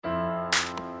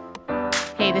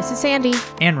Hey, this is Sandy.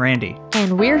 And Randy.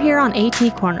 And we're here on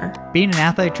AT Corner. Being an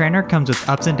athletic trainer comes with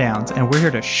ups and downs, and we're here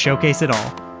to showcase it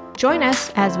all. Join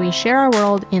us as we share our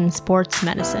world in sports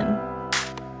medicine.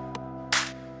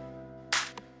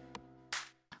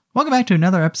 Welcome back to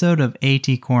another episode of AT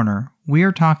Corner. We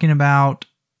are talking about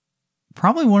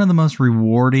probably one of the most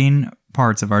rewarding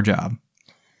parts of our job.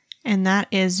 And that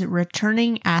is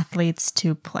returning athletes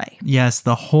to play. Yes,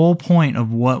 the whole point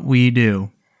of what we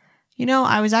do. You know,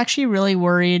 I was actually really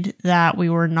worried that we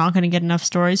were not going to get enough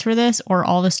stories for this, or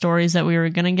all the stories that we were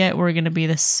going to get were going to be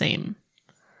the same.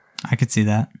 I could see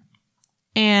that.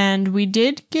 And we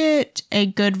did get a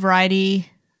good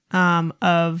variety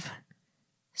of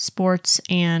sports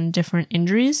and different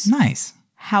injuries. Nice.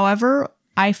 However,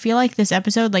 I feel like this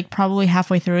episode, probably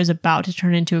halfway through, is about to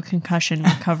turn into a concussion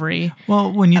recovery.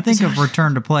 Well, when you think of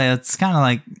return to play, it's kind of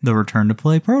like the return to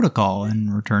play protocol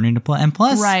and returning to play. And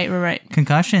plus, right.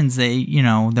 Concussions,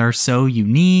 they're so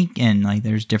unique, and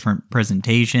there's different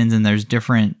presentations and there's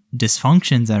different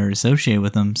dysfunctions that are associated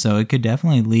with them. So it could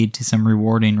definitely lead to some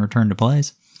rewarding return to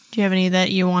plays. Do you have any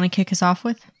that you want to kick us off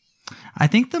with? I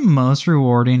think the most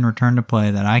rewarding return to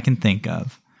play that I can think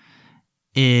of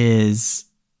is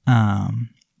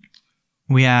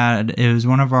it was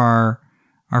one of our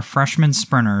freshman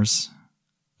sprinters,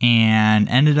 and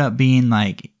ended up being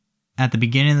at the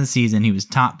beginning of the season, he was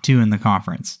top 2 in the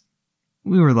conference.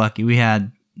 We were lucky. We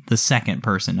had the second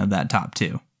person of that top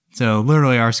 2. So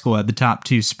literally our school had the top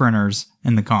 2 sprinters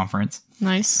in the conference.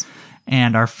 Nice.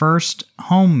 And our first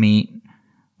home meet,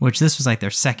 which this was their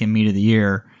second meet of the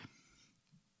year,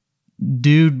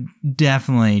 dude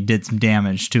definitely did some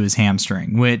damage to his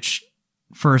hamstring, which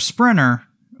for a sprinter,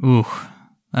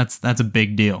 that's a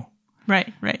big deal.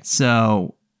 Right.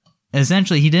 So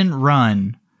essentially he didn't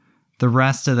run the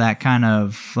rest of that kind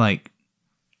of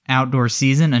outdoor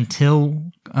season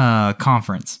until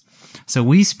conference. So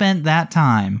we spent that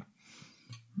time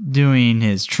doing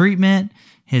his treatment,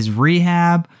 his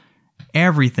rehab,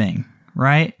 everything,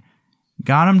 right?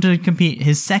 Got him to compete.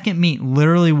 His second meet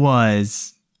literally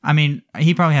was,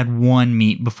 he probably had one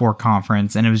meet before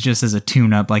conference, and it was just as a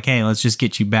tune-up, hey, let's just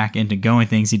get you back into going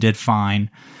things. He did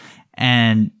fine.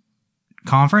 And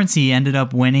conference, he ended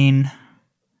up winning,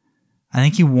 I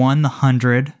think he won the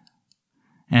 100,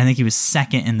 and I think he was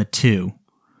second in the 2.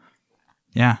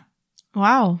 Yeah.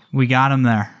 Wow. We got him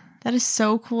there. That is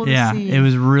so cool to see. Yeah, it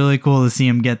was really cool to see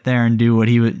him get there and do what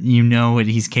what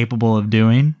he's capable of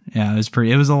doing. Yeah,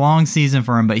 it was a long season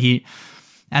for him, but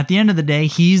at the end of the day,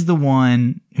 he's the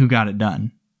one who got it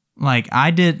done.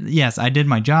 I did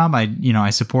my job. I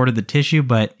supported the tissue,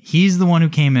 but he's the one who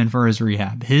came in for his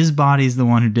rehab. His body's the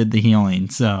one who did the healing.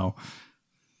 So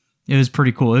it was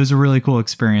pretty cool. It was a really cool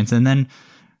experience. And then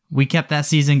we kept that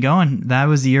season going. That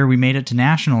was the year we made it to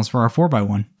nationals for our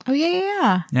 4x1. Oh,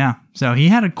 yeah. Yeah. So he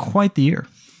had quite the year.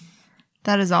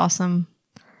 That is awesome.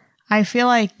 I feel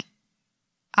like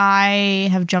I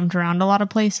have jumped around a lot of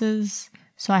places,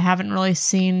 so I haven't really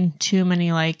seen too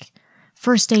many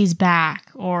first days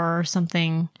back or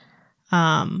something.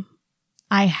 I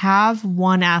have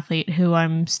one athlete who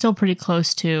I'm still pretty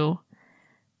close to,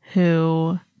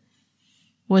 who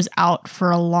was out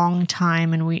for a long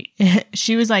time, and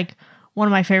she was one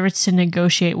of my favorites to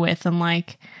negotiate with. I'm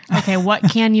okay, what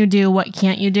can you do? What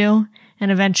can't you do?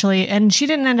 And eventually, and she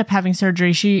didn't end up having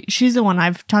surgery. She's the one,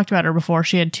 I've talked about her before.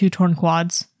 She had 2 torn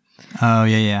quads. Oh,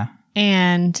 yeah.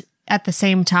 And at the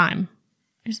same time,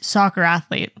 soccer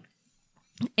athlete.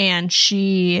 And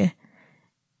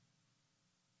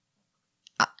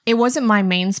it wasn't my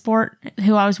main sport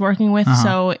who I was working with. Uh-huh.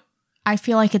 So I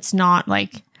feel like it's not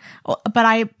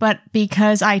but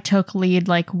because I took lead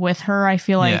with her, I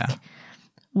feel like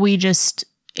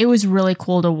it was really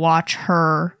cool to watch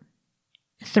her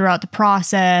throughout the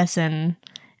process and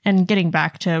getting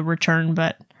back to return.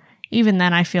 But even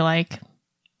then, I feel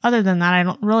other than that, I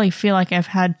don't really feel like I've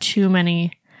had too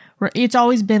many. It's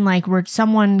always been where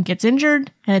someone gets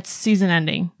injured and it's season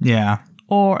ending. Yeah.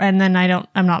 And then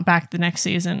I'm not back the next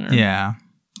season. Yeah.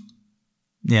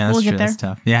 Yeah, that's true. That's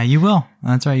tough. Yeah, you will.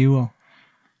 That's right, you will.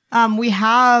 We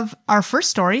have our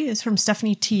first story is from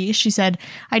Stephanie T. She said,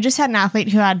 I just had an athlete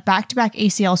who had back-to-back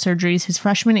ACL surgeries his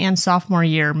freshman and sophomore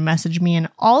year message me in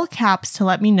all caps to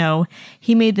let me know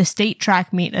he made the state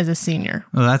track meet as a senior.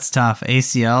 Oh, that's tough.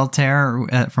 ACL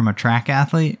tear from a track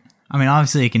athlete?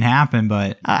 Obviously it can happen,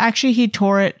 but... actually, he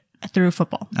tore it through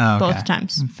football both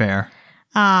times. Fair.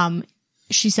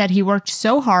 She said he worked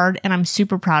so hard, and I'm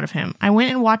super proud of him. I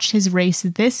went and watched his race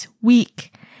this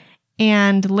week.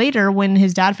 And later, when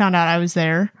his dad found out I was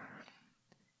there,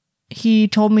 he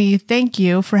told me thank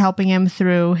you for helping him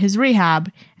through his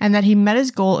rehab and that he met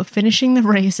his goal of finishing the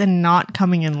race and not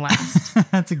coming in last.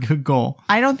 That's a good goal.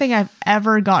 I don't think I've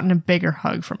ever gotten a bigger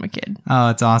hug from a kid. Oh,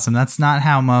 it's awesome. That's not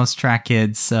how most track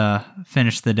kids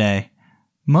finish the day.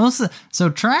 So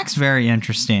track's very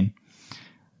interesting.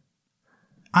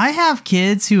 I have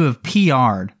kids who have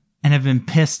PR'd and have been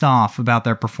pissed off about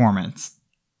their performance.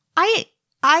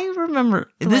 I remember,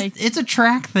 It's a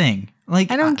track thing. Like,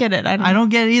 I don't get it. I don't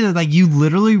get it either. Like, you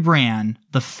literally ran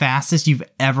the fastest you've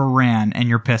ever ran and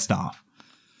you're pissed off.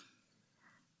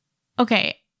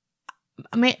 Okay.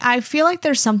 I feel like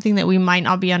there's something that we might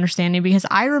not be understanding, because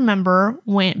I remember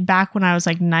back when I was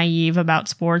like naive about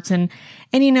sports and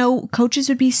coaches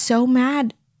would be so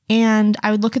mad, and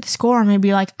I would look at the score and I'd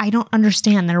be like, I don't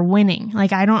understand. They're winning.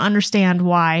 Like, I don't understand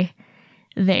why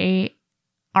they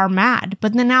are mad.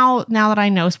 But then now that I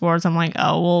know sports, I'm like,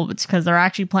 oh, well, it's because they're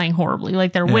actually playing horribly.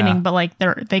 Like, they're winning, but like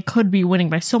they could be winning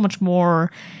by so much more,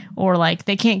 or like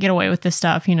they can't get away with this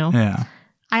stuff, Yeah.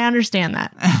 I understand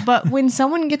that. But when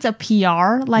someone gets a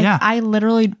PR, like, I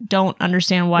literally don't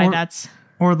understand why that's...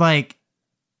 Or like,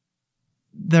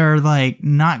 they're like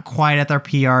not quite at their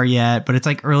PR yet, but it's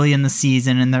like early in the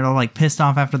season and they're like pissed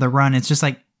off after the run. It's just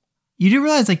like, you do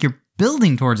realize like you're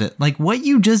building towards it. Like, what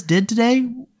you just did today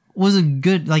was a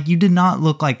good, like, you did not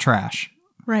look like trash.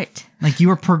 Right. Like, you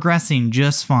were progressing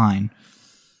just fine.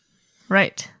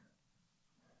 Right.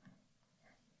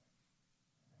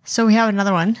 So we have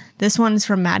another one. This one's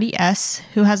from Maddie S.,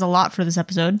 who has a lot for this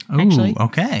episode, actually. Ooh,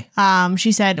 okay.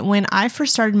 She said, when I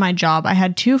first started my job, I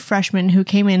had 2 freshmen who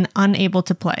came in unable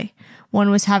to play. One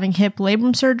was having hip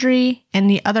labrum surgery, and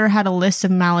the other had a list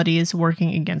of maladies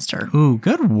working against her. Ooh,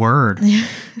 good word.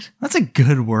 That's a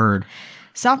good word.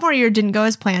 Sophomore year didn't go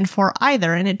as planned for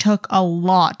either, and it took a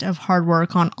lot of hard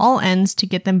work on all ends to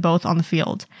get them both on the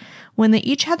field. When they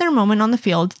each had their moment on the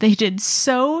field, they did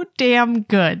so damn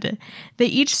good. They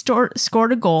each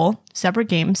scored a goal, separate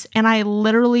games, and I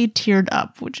literally teared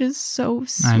up, which is so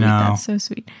sweet. I know. That's so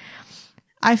sweet.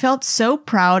 I felt so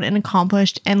proud and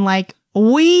accomplished, and like,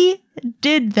 we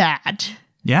did that.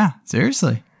 Yeah,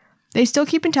 seriously. They still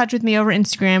keep in touch with me over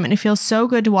Instagram, and it feels so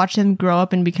good to watch them grow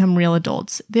up and become real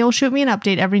adults. They'll shoot me an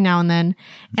update every now and then,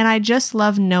 and I just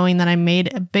love knowing that I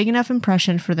made a big enough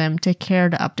impression for them to care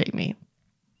to update me.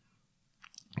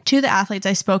 To the athletes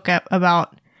I spoke up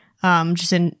about,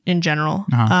 just in general,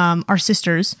 are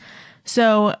sisters.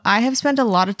 So I have spent a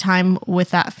lot of time with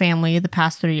that family the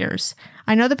past 3 years.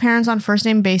 I know the parents on first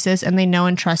name basis, and they know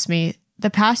and trust me.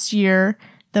 The past year,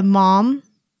 the mom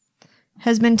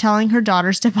has been telling her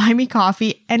daughters to buy me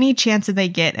coffee any chance that they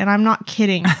get. And I'm not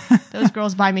kidding. Those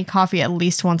girls buy me coffee at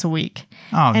least once a week.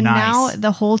 Oh, and nice. now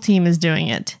the whole team is doing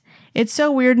it. It's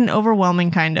so weird and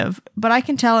overwhelming, kind of. But I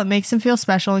can tell it makes them feel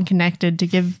special and connected to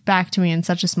give back to me in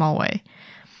such a small way.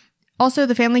 Also,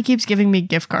 the family keeps giving me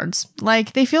gift cards.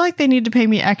 Like, they feel like they need to pay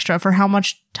me extra for how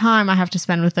much time I have to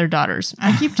spend with their daughters.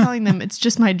 I keep telling them it's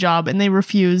just my job, and they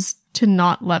refuse to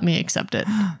not let me accept it.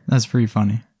 That's pretty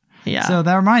funny. Yeah. So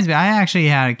that reminds me, I actually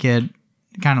had a kid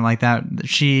kind of like that.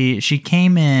 She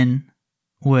came in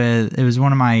with, it was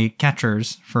one of my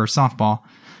catchers for softball,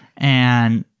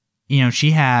 and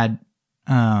she had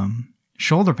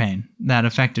shoulder pain that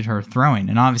affected her throwing.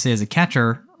 And obviously as a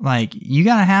catcher, like, you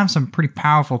got to have some pretty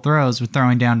powerful throws with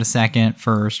throwing down to second,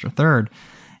 first, or third.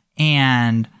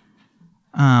 And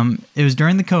it was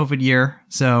during the COVID year.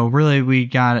 So really we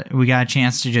got a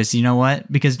chance to just,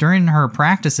 because during her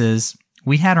practices,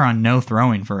 we had her on no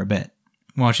throwing for a bit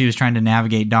while she was trying to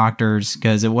navigate doctors,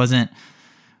 because it wasn't,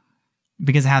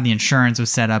 because of how the insurance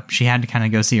was set up, she had to kind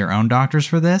of go see her own doctors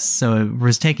for this. So it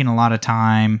was taking a lot of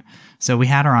time. So we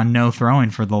had her on no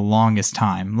throwing for the longest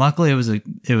time. Luckily,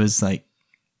 it was like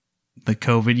the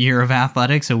COVID year of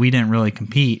athletics, so we didn't really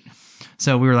compete.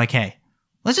 So we were like, hey,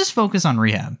 let's just focus on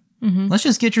rehab. Mm-hmm. Let's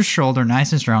just get your shoulder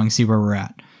nice and strong and see where we're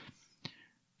at.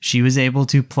 She was able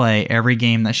to play every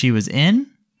game that she was in.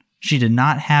 She did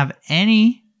not have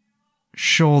any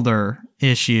shoulder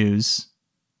issues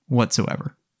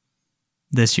whatsoever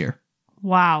this year.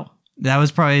 Wow. That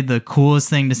was probably the coolest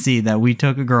thing to see, that we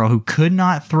took a girl who could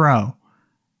not throw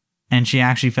and she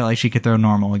actually felt like she could throw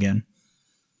normal again.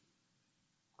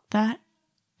 That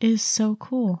is so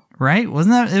cool. Right?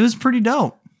 Wasn't that? It was pretty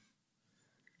dope.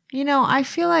 I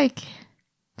feel like...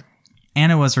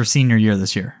 And it was her senior year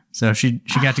this year. So she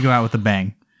got to go out with a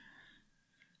bang.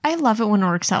 I love it when it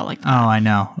works out like that. Oh, I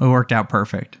know. It worked out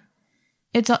perfect.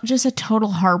 It's just a total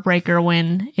heartbreaker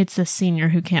when it's a senior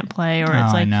who can't play, or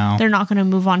it's like they're not going to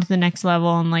move on to the next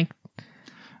level, and like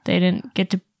they didn't get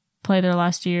to play their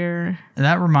last year.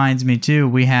 That reminds me too.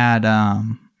 We had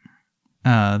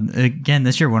again,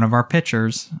 this year, one of our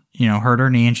pitchers, hurt her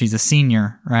knee and she's a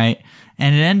senior, right?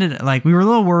 And it ended like we were a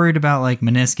little worried about like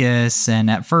meniscus, and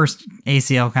at first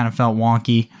ACL kind of felt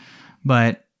wonky,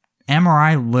 but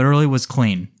MRI literally was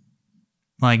clean.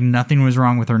 Like nothing was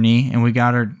wrong with her knee, and we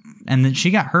got her, and then she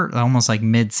got hurt almost like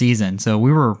mid-season. So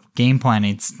we were game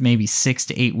planning maybe 6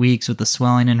 to 8 weeks with the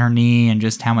swelling in her knee and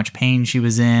just how much pain she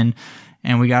was in,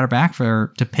 and we got her back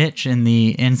to pitch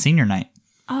in senior night.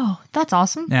 Oh, that's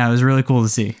awesome. Yeah, it was really cool to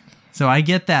see. So I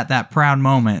get that proud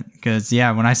moment because,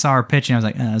 yeah, when I saw her pitching, I was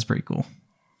like, that's pretty cool.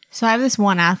 So I have this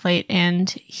one athlete, and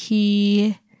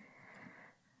he's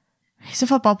a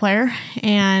football player,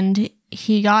 and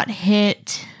he got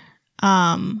hit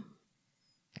kind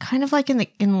of like in the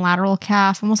lateral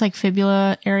calf, almost like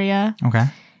fibula area. Okay.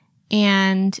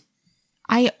 And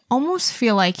I almost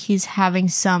feel like he's having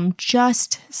some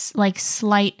just like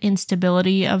slight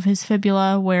instability of his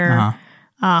fibula where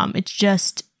it's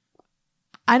just,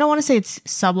 I don't want to say it's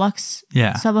sublux.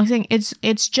 Yeah. Subluxing.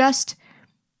 It's just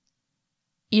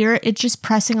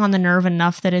pressing on the nerve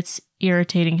enough that it's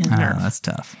irritating his nerve. That's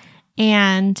tough.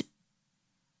 And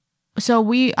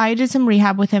so I did some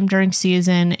rehab with him during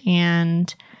season,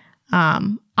 and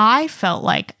I felt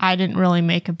like I didn't really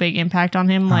make a big impact on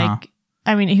him. Like,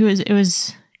 I mean, it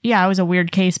was a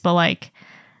weird case, but like,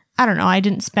 I don't know. I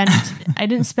didn't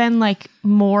spend like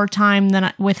more time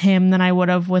with him than I would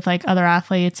have with like other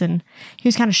athletes, and he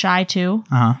was kind of shy too.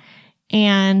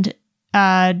 And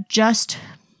just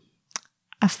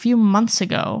a few months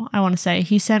ago, I want to say,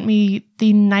 he sent me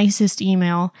the nicest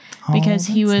email because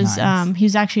he was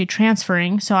actually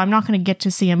transferring, so I'm not going to get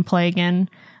to see him play again,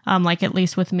 like at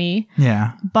least with me.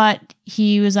 Yeah. But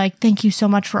he was like, "Thank you so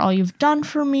much for all you've done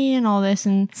for me and all this."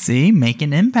 And see,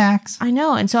 making impacts. I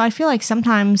know. And so I feel like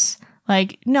sometimes,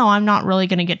 like, no, I'm not really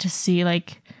going to get to see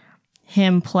like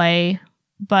him play,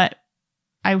 but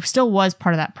I still was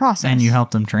part of that process. And you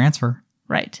helped him transfer.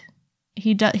 Right.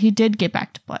 He did get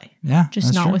back to play. Yeah.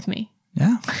 Just not true. with me.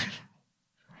 Yeah.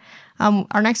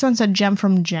 Our next one's a gem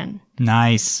from Jen.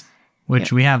 Nice.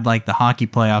 Which we have like the hockey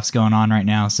playoffs going on right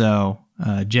now. So,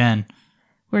 Jen,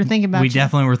 we're thinking about we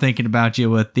definitely were thinking about you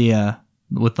with the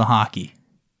hockey.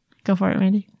 Go for it,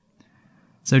 Randy.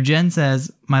 So Jen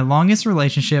says, my longest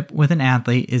relationship with an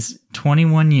athlete is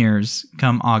 21 years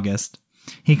come August.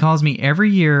 He calls me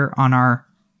every year on our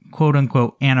quote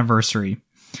unquote anniversary.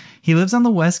 He lives on the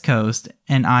West Coast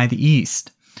and I the East,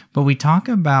 but we talk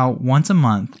about once a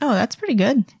month. Oh, that's pretty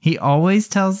good. He always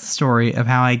tells the story of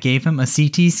how I gave him a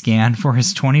CT scan for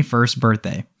his 21st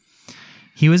birthday.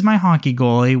 He was my hockey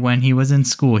goalie when he was in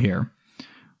school here.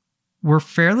 We're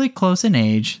fairly close in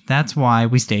age, that's why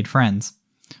we stayed friends.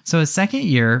 So his second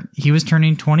year, he was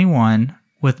turning 21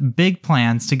 with big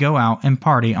plans to go out and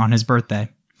party on his birthday.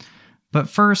 But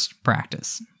first,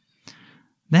 practice.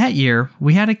 That year,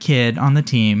 we had a kid on the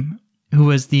team who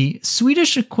was the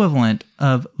Swedish equivalent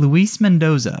of Luis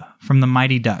Mendoza from the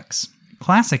Mighty Ducks.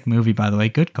 Classic movie, by the way.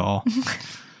 Good call.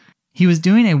 He was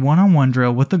doing a one-on-one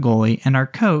drill with the goalie, and our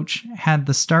coach had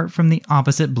the start from the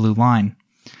opposite blue line.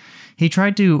 He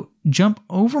tried to jump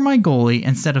over my goalie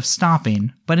instead of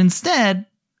stopping, but instead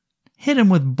hit him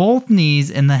with both knees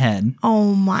in the head.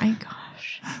 Oh my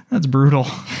gosh. That's brutal.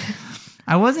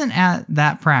 I wasn't at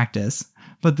that practice,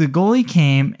 but the goalie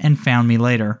came and found me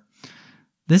later.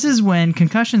 This is when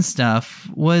concussion stuff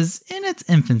was in its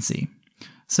infancy.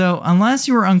 So unless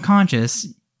you were unconscious,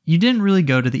 you didn't really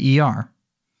go to the ER.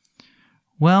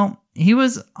 Well, he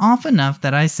was off enough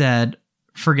that I said,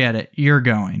 forget it, you're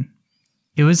going.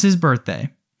 It was his birthday.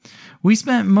 We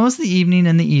spent most of the evening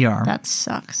in the ER. That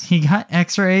sucks. He got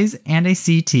x-rays and a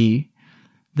CT.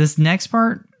 This next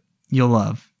part, you'll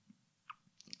love.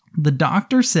 The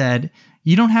doctor said,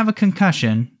 you don't have a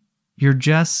concussion, you're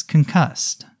just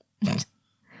concussed.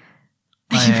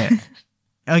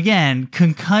 Again,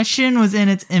 concussion was in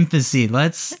its infancy.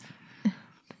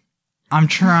 I'm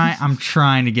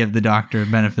trying to give the doctor a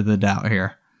benefit of the doubt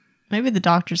here. Maybe the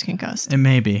doctor's concussed. It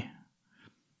may be.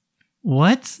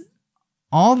 What?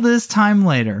 All this time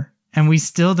later, and we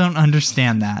still don't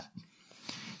understand that.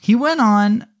 He went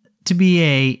on to be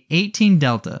a 18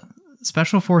 Delta,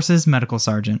 Special Forces medical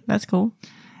sergeant. That's cool.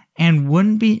 And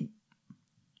would be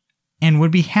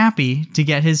happy to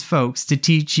get his folks to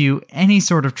teach you any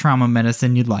sort of trauma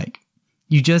medicine you'd like.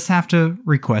 You just have to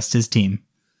request his team.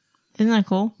 Isn't that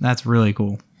cool? That's really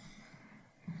cool.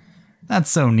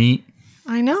 That's so neat.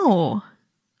 I know.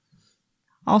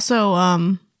 Also,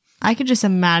 I could just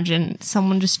imagine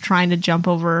someone just trying to jump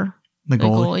over the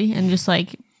goalie and just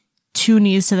like 2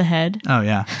 knees to the head. Oh,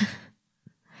 yeah.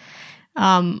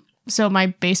 So my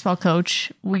baseball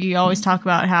coach, we always talk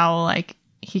about how like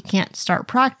he can't start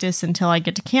practice until I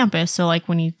get to campus. So like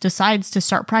when he decides to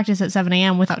start practice at 7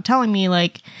 a.m. without telling me,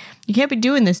 like, you can't be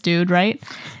doing this, dude, right?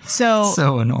 So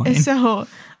annoying. So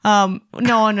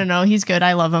no, he's good.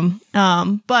 I love him.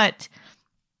 But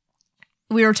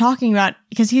we were talking about,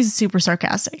 because he's super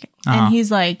sarcastic, and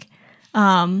he's like,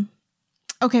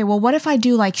 okay, well, what if I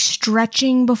do like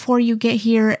stretching before you get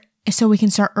here so we can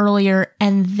start earlier,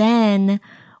 and then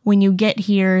when you get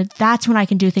here, that's when I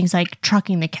can do things like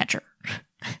trucking the catcher.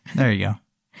 There you go.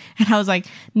 And I was like,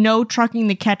 no trucking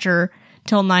the catcher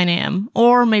till 9 a.m.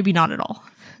 or maybe not at all.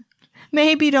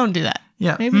 Maybe don't do that.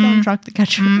 Yeah. Maybe don't truck the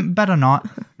catcher. Better not.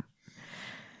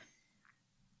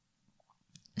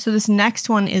 So this next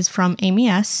one is from Amy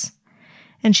S.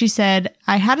 And she said,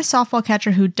 I had a softball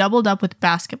catcher who doubled up with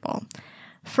basketball.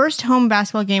 First home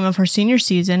basketball game of her senior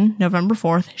season, November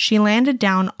 4th, she landed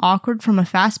down awkward from a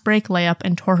fast break layup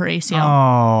and tore her ACL.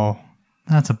 Oh,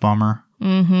 that's a bummer.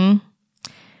 Mm-hmm.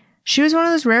 She was one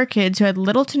of those rare kids who had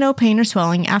little to no pain or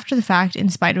swelling after the fact in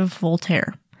spite of a full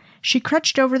tear. She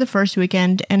crutched over the first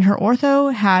weekend, and her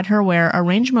ortho had her wear a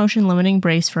range of motion limiting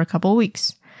brace for a couple of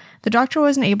weeks. The doctor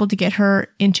wasn't able to get her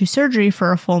into surgery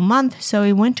for a full month, so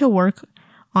he went to work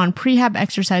on prehab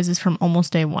exercises from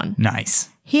almost day one. Nice.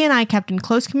 He and I kept in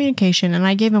close communication, and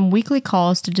I gave him weekly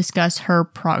calls to discuss her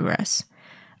progress.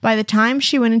 By the time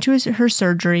she went into her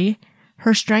surgery,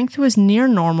 her strength was near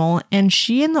normal, and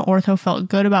she and the ortho felt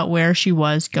good about where she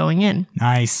was going in.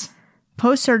 Nice.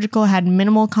 Post-surgical had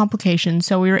minimal complications,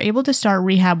 so we were able to start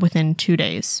rehab within 2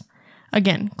 days.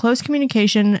 Again, close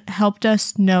communication helped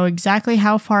us know exactly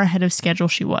how far ahead of schedule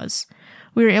she was.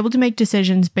 We were able to make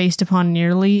decisions based upon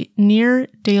near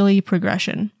daily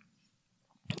progression.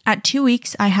 At 2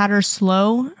 weeks, I had her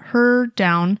slow her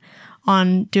down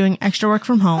on doing extra work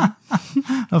from home.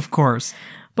 Of course.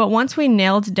 But once we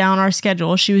nailed down our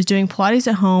schedule, she was doing Pilates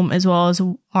at home as well as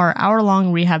our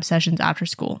hour-long rehab sessions after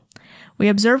school. We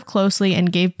observed closely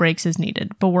and gave breaks as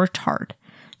needed, but worked hard.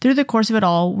 Through the course of it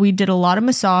all, we did a lot of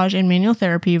massage and manual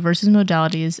therapy versus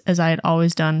modalities, as I had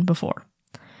always done before.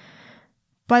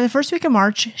 By the first week of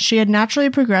March, she had naturally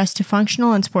progressed to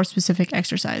functional and sport-specific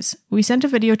exercise. We sent a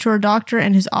video to her doctor,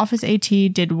 and his office AT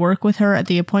did work with her at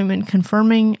the appointment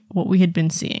confirming what we had been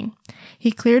seeing.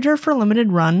 He cleared her for a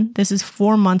limited run. This is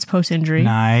 4 months post-injury.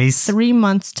 Nice. 3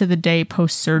 months to the day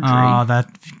post-surgery. Oh,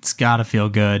 that's gotta feel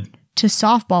good. To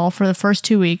softball for the first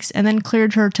 2 weeks, and then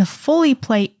cleared her to fully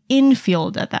play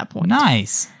infield at that point.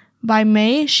 Nice. By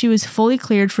May, she was fully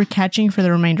cleared for catching for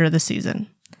the remainder of the season.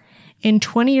 In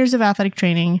 20 years of athletic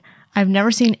training, I've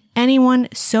never seen anyone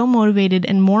so motivated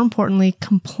and, more importantly,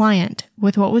 compliant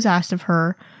with what was asked of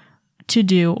her to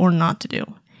do or not to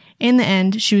do. In the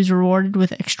end, she was rewarded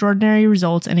with extraordinary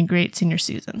results and a great senior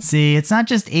season. See, it's not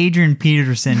just Adrian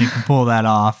Peterson who can pull that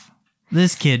off.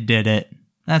 This kid did it.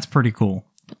 That's pretty cool.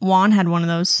 Juan had one of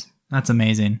those. That's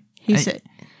amazing. He said,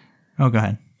 "Oh, go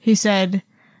ahead." He said,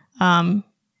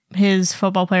 his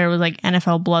football player was like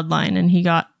NFL bloodline, and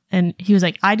he was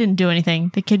like, I didn't do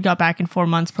anything. The kid got back in 4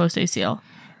 months post ACL.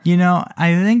 You know,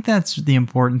 I think that's the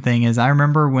important thing. Is I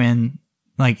remember when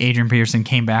like Adrian Peterson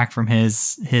came back from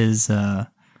his ACL,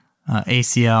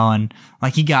 and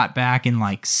like he got back in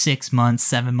like 6 months,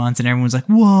 7 months, and everyone's like,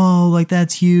 "Whoa, like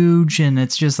that's huge!" And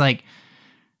it's just like,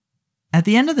 at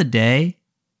the end of the day,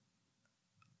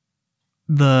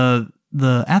 the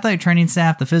athletic training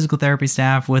staff, the physical therapy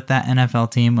staff with that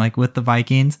NFL team, like with the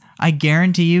Vikings, I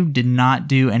guarantee you did not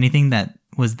do anything that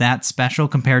was that special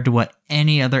compared to what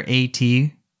any other AT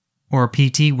or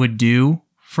PT would do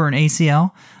for an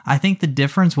ACL. I think the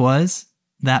difference was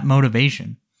that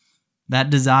motivation, that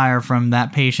desire from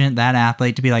that patient, that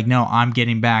athlete to be like, no, I'm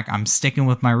getting back. I'm sticking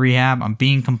with my rehab. I'm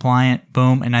being compliant.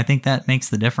 Boom. And I think that makes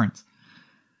the difference.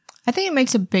 I think it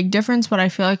makes a big difference, but I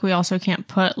feel like we also can't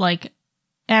put like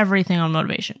everything on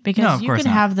motivation, because you can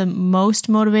have the most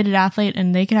motivated athlete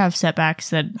and they can have setbacks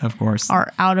that of course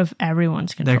are out of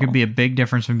everyone's control. There could be a big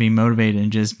difference from being motivated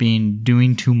and just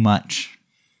doing too much.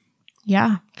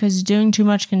 Yeah, because doing too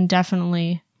much can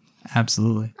definitely.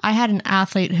 Absolutely. I had an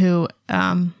athlete who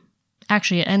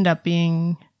actually ended up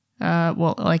being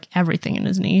like everything in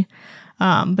his knee,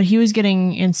 but he was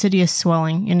getting insidious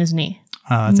swelling in his knee.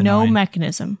 That's no annoying.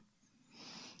 mechanism.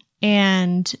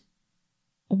 And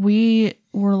we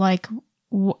were like,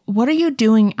 what are you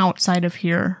doing outside of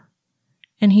here?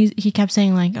 And he kept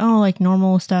saying like, oh, like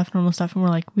normal stuff. And we're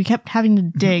like, we kept having to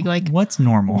dig like, what's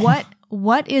normal?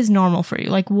 What is normal for you?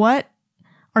 Like, what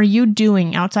are you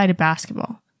doing outside of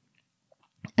basketball?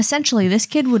 Essentially, this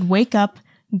kid would wake up,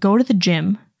 go to the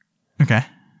gym. Okay.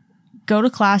 Go to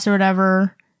class or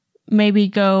whatever, maybe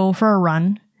go for a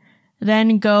run,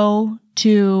 then go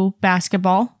to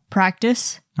basketball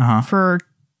practice for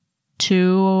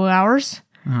 2 hours,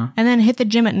 and then hit the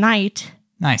gym at night,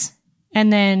 Nice.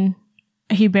 and then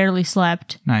he barely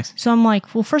slept. Nice. So I'm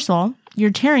like, well, first of all,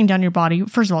 you're tearing down your body,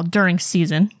 first of all, during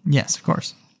season. Yes, of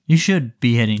course. You should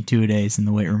be hitting 2 days in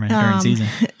the weight room during season.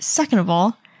 Second of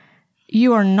all,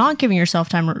 you are not giving yourself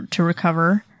time to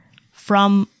recover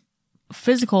from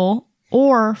physical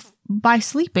or by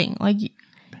sleeping. Like,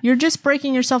 you're just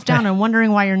breaking yourself down and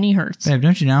wondering why your knee hurts. Babe,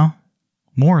 don't you know?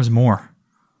 More is more.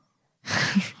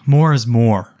 More is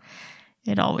more.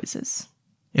 It always is.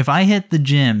 If I hit the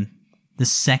gym the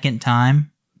second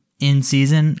time in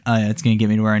season, it's going to get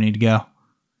me to where I need to go.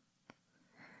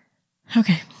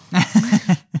 Okay.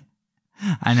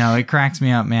 I know, it cracks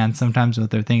me up, man. Sometimes what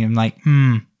they're thinking, I'm like,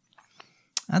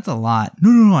 that's a lot.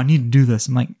 No, I need to do this.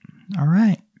 I'm like, all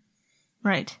right.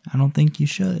 Right. I don't think you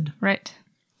should. Right.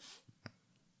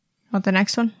 Want the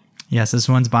next one? Yes, this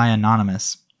one's by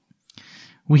Anonymous.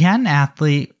 We had an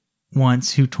athlete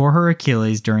once who tore her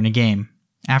Achilles during a game.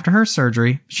 After her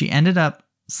surgery, she ended up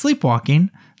sleepwalking.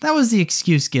 That was the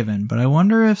excuse given, but I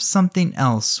wonder if something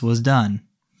else was done.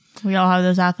 We all have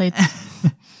those athletes.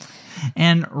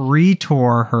 And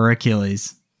retore her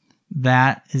Achilles.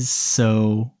 That is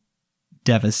so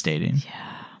devastating.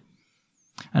 Yeah.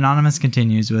 Anonymous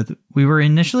continues with, we were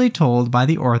initially told by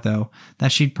the ortho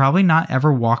that she'd probably not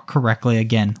ever walk correctly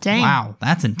again. Dang. Wow,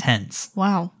 that's intense.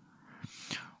 Wow.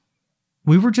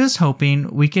 We were just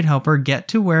hoping we could help her get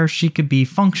to where she could be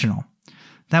functional.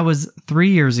 That was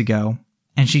 3 years ago,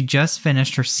 and she just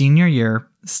finished her senior year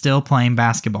still playing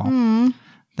basketball.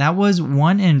 That was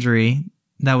one injury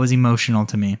that was emotional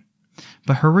to me,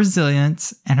 but her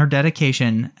resilience and her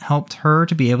dedication helped her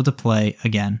to be able to play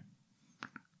again.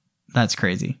 That's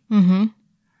crazy.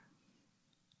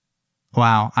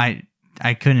 Wow, I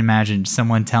couldn't imagine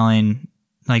someone telling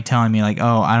me like,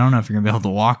 oh, I don't know if you're gonna be able to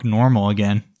walk normal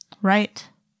again. Right.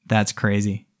 That's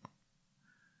crazy.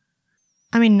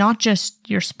 I mean, not just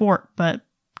your sport, but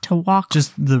to walk.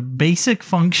 Just the basic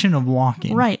function of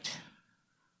walking. Right.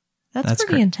 That's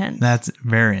pretty intense. That's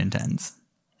very intense.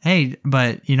 Hey,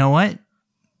 but you know what?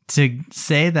 To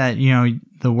say that,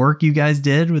 the work you guys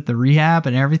did with the rehab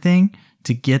and everything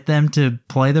to get them to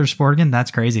play their sport again,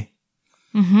 that's crazy.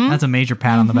 That's a major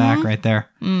pat on the back right there.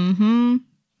 Okay.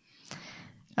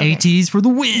 ATs for the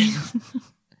win.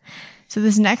 So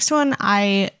this next one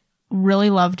I really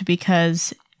loved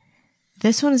because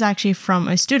this one is actually from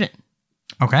a student.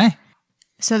 Okay.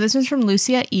 So this one's from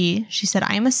Lucia E. She said,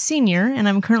 I am a senior and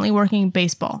I'm currently working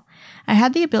baseball. I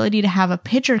had the ability to have a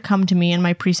pitcher come to me and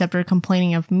my preceptor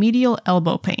complaining of medial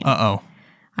elbow pain. Uh-oh.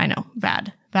 I know.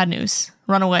 Bad news.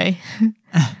 Run away.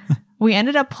 We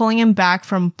ended up pulling him back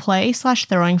from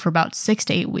play/throwing for about 6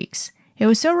 to 8 weeks. It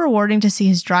was so rewarding to see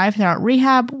his drive throughout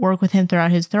rehab, work with him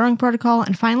throughout his throwing protocol,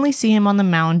 and finally see him on the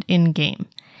mound in game.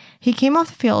 He came off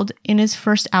the field in his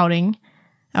first outing,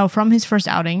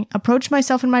 approached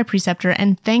myself and my preceptor,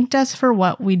 and thanked us for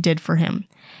what we did for him.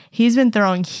 He's been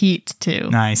throwing heat, too.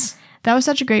 Nice. That was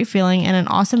such a great feeling and an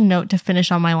awesome note to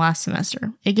finish on my last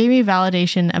semester. It gave me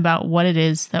validation about what it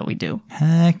is that we do.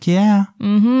 Heck yeah.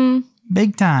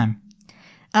 Big time.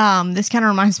 This kind of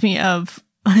reminds me of,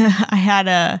 I had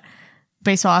a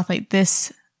baseball athlete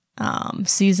this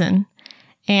season,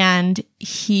 and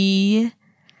he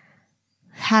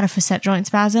had a facet joint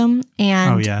spasm.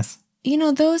 And oh, yes.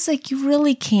 Those, you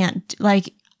really can't,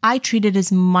 I treated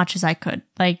as much as I could.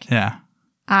 Yeah.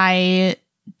 I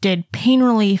did pain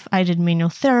relief. I did manual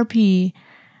therapy.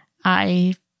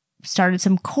 I started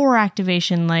some core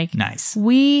activation. Nice.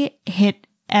 We hit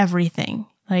everything.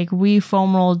 We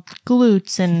foam rolled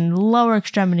glutes and lower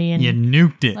extremity. And you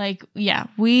nuked it. Yeah,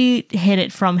 we hit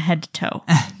it from head to toe.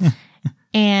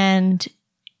 And,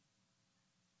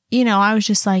 I was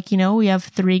just we have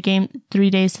 3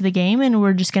 days to the game and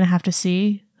we're just going to have to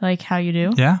see how you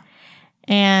do. Yeah.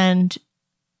 And,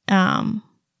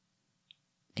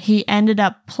 he ended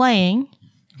up playing.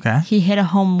 Okay. He hit a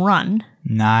home run.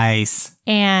 Nice.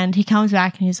 And he comes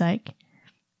back and he's like,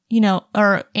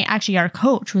 or actually our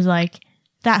coach was like,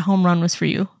 that home run was for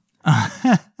you.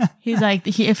 He's like,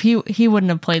 he wouldn't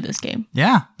have played this game.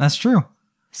 Yeah, that's true.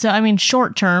 So,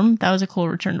 short term, that was a cool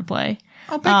return to play.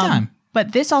 Oh, big time.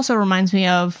 But this also reminds me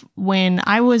of when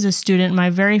I was a student, my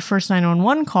very first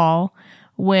 911 call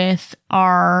with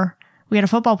we had a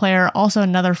football player, also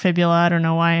another fibula. I don't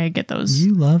know why I get those.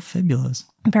 You love fibulas.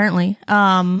 Apparently.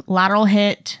 Lateral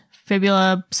hit,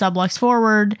 fibula sublux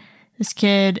forward. This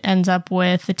kid ends up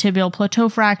with a tibial plateau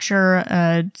fracture,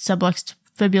 a subluxed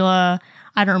fibula.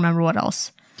 I don't remember what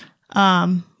else.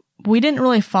 We didn't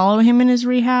really follow him in his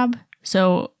rehab.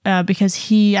 So, because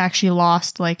he actually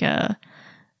lost a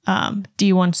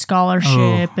D1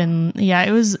 scholarship. And yeah,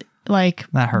 it was like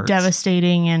That hurts.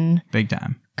 devastating, and Big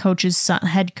time.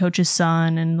 head coach's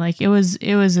son, and like it was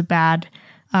a bad.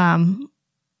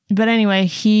 But anyway,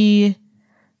 he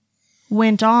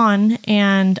went on,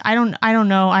 and I don't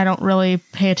know. I don't really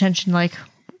pay attention like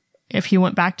if he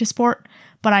went back to sport,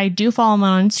 but I do follow him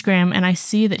on Instagram, and I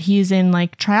see that he's in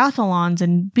like triathlons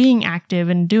and being active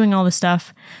and doing all this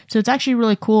stuff. So it's actually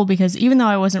really cool because even though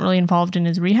I wasn't really involved in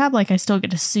his rehab, like I still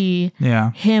get to see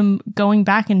him going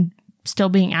back and still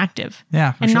being active.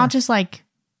 Yeah, and not just like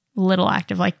little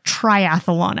active, like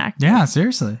triathlon active. Yeah,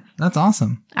 seriously. That's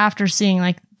awesome. After seeing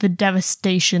like the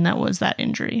devastation that was that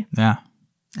injury. Yeah.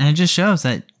 And it just shows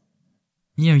that,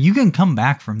 you can come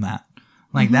back from that.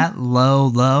 Like that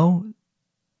low,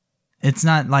 it's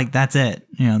not like that's it.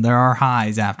 There are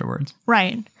highs afterwards.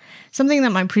 Right. Something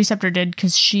that my preceptor did,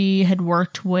 because she had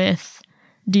worked with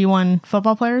D1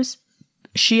 football players.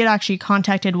 She had actually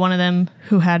contacted one of them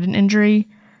who had an injury,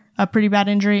 a pretty bad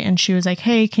injury. And she was like,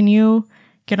 hey, can you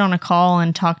get on a call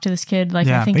and talk to this kid? Like,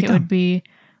 I think it would be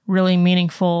really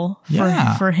meaningful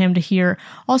for him to hear.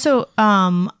 Also,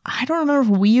 I don't remember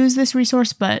if we use this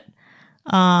resource, but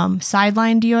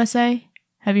Sidelined USA.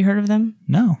 Have you heard of them?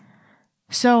 No.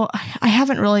 So I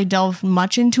haven't really delved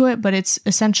much into it, but it's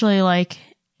essentially like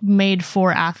made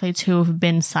for athletes who have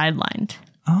been sidelined.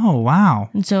 Oh,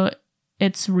 wow. And so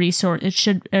it's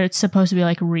supposed to be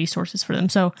like resources for them.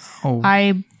 So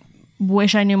I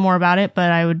wish I knew more about it,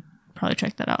 but I would probably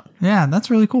check that out. Yeah, that's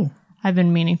really cool. I've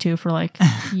been meaning to for like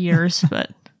years,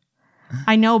 but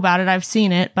I know about it. I've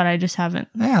seen it, but I just haven't.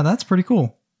 Yeah, that's pretty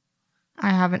cool.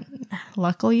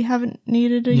 Luckily haven't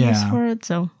needed a use for it.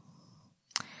 So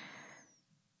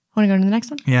want to go to the next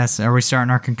one? Yes. Are we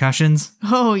starting our concussions?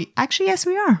 Oh, actually, yes,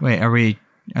 we are. Wait,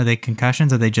 are they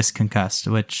concussions or are they just concussed?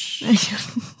 Which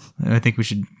I think we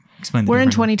should explain. We're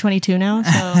in 2022 now,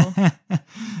 so. All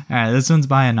right, this one's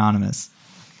by Anonymous.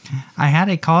 I had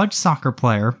a college soccer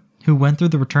player who went through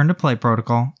the return to play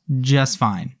protocol just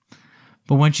fine.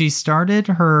 But when she started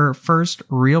her first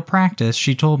real practice,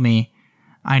 she told me,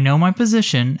 I know my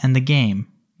position and the game,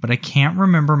 but I can't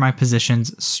remember my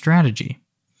position's strategy.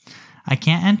 I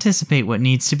can't anticipate what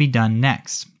needs to be done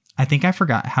next. I think I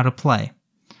forgot how to play.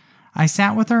 I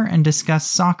sat with her and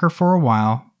discussed soccer for a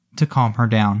while to calm her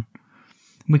down.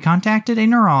 We contacted a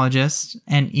neurologist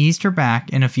and eased her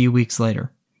back in a few weeks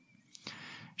later.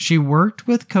 She worked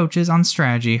with coaches on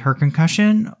strategy. Her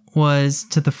concussion was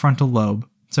to the frontal lobe,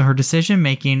 so her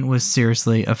decision-making was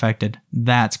seriously affected.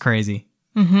 That's crazy.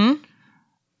 Mm-hmm.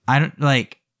 I don't,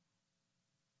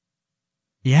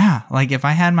 yeah, if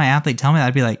I had my athlete tell me that,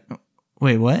 I'd be like,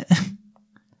 wait, what?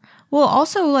 Well,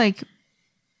 also,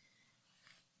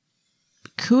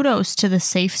 kudos to the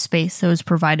safe space that was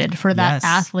provided for that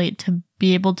athlete to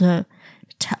be able to,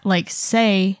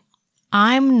 say,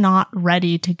 I'm not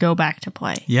ready to go back to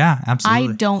play. Yeah,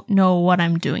 absolutely. I don't know what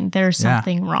I'm doing. There's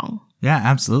something wrong. Yeah,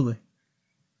 absolutely.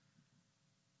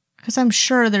 Because I'm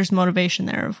sure there's motivation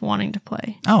there of wanting to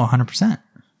play. Oh, 100%.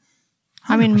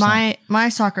 I mean, my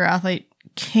soccer athlete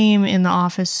came in the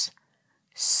office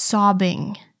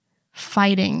sobbing,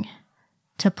 fighting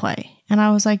to play. And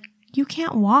I was like, you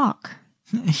can't walk.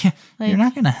 Yeah, you're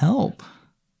not going to help.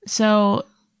 So,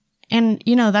 and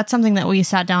that's something that we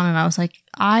sat down and I was like,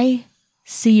 I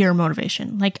see your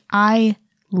motivation. I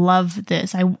love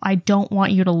this. I don't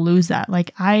want you to lose that.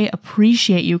 I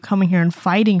appreciate you coming here and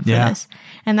fighting for this.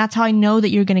 And that's how I know that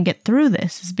you're going to get through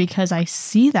this, is because I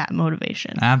see that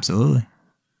motivation. Absolutely.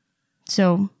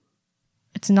 So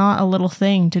it's not a little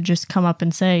thing to just come up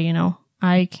and say,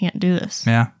 I can't do this.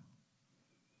 Yeah.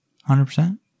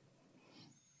 100%.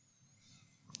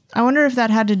 I wonder if that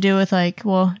had to do with it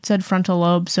said frontal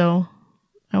lobe. So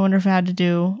I wonder if it had to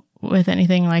do with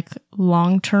anything like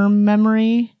long-term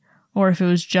memory, or if it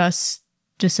was just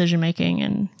decision-making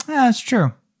and... Yeah, that's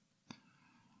true.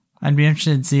 I'd be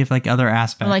interested to see if other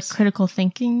aspects... Or critical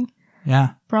thinking.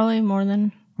 Yeah. Probably more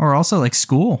than... Or also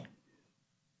school.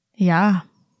 Yeah.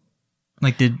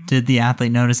 Did the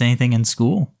athlete notice anything in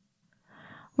school?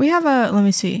 We have let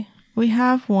me see. We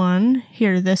have one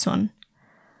here, this one.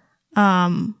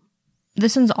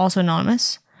 This one's also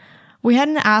anonymous. We had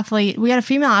a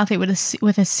female athlete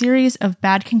with a series of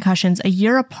bad concussions a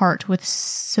year apart with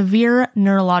severe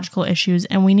neurological issues,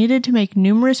 and we needed to make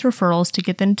numerous referrals to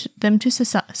get them to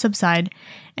subside,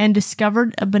 and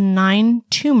discovered a benign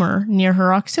tumor near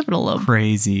her occipital lobe.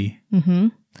 Crazy. Mm-hmm.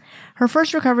 Her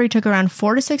first recovery took around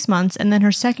 4 to 6 months, and then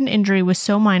her second injury was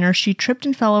so minor she tripped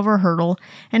and fell over a hurdle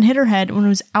and hit her head and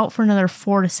was out for another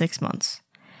 4 to 6 months.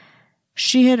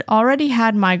 She had already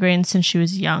had migraines since she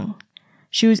was young.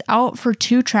 She was out for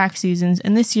 2 track seasons,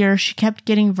 and this year she kept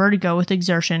getting vertigo with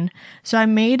exertion, so I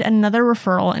made another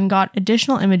referral and got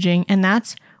additional imaging, and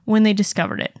that's when they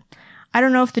discovered it. I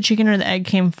don't know if the chicken or the egg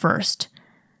came first.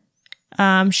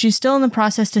 She's still in the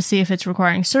process to see if it's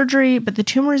requiring surgery, but the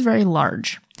tumor is very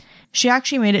large. She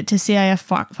actually made it to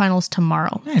CIF finals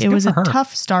tomorrow. Nice, it was a good for her.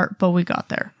 tough start, but we got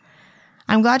there.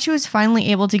 I'm glad she was finally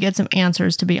able to get some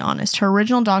answers, to be honest. Her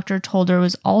original doctor told her it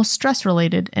was all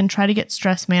stress-related and try to get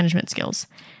stress management skills.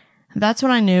 That's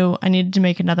when I knew I needed to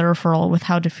make another referral with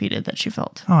how defeated that she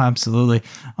felt. Oh, absolutely.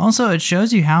 Also, it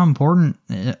shows you how important,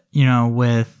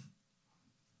 with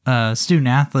student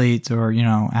athletes or,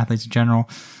 athletes in general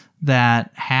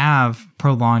that have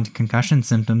prolonged concussion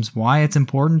symptoms, why it's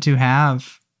important to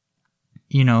have,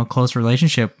 a close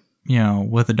relationship,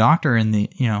 with a doctor in the,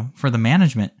 for the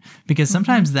management, because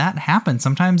sometimes that happens.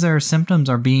 Sometimes their symptoms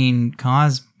are being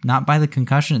caused not by the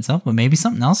concussion itself, but maybe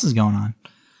something else is going on.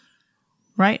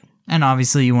 Right. And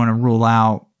obviously you want to rule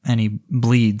out any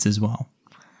bleeds as well.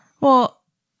 Well,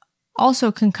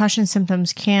 also concussion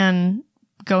symptoms can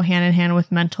go hand in hand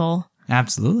with mental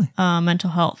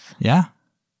health. Yeah.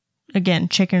 Again,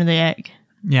 chicken or the egg.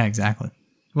 Yeah, exactly.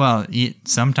 Well,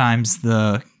 sometimes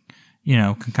the,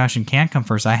 concussion can come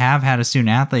first. I have had a student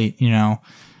athlete,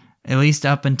 at least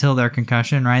up until their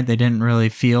concussion, right? They didn't really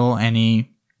feel any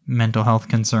mental health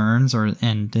concerns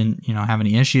and didn't, have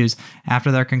any issues.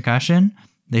 After their concussion,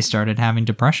 they started having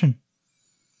depression.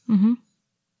 Mm-hmm.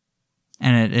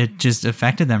 And it just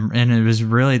affected them. And it was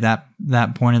really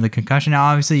that point of the concussion. Now,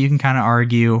 obviously, you can kind of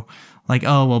argue like,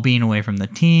 oh, well, being away from the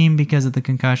team because of the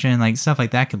concussion, like stuff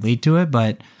like that could lead to it.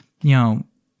 But,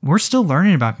 we're still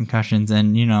learning about concussions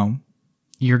and,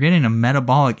 you're getting a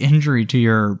metabolic injury to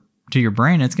your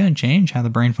brain. It's going to change how the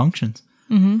brain functions.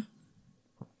 Mm-hmm.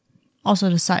 Also,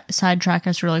 to sidetrack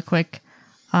us really quick,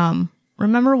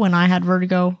 remember when I had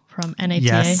vertigo from NATA?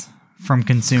 Yes, from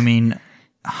consuming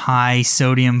high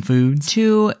sodium foods.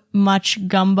 Too much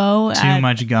gumbo.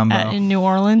 In New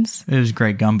Orleans. It was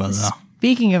great gumbo, though.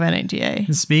 Speaking of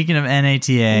NATA. Speaking of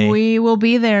NATA. We will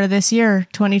be there this year,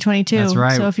 2022. That's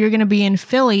right. So if you're going to be in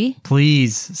Philly.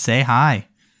 Please say hi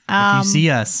if you see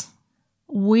us.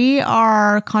 We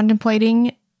are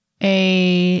contemplating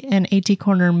an AT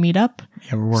Corner meetup.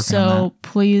 Yeah, we're working on that. So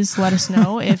please let us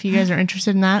know if you guys are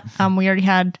interested in that. We already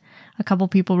had a couple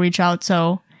people reach out.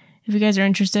 So if you guys are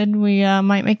interested, we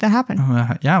might make that happen.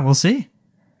 Yeah, we'll see.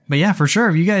 But yeah, for sure.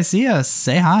 If you guys see us,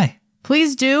 say hi.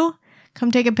 Please do. Come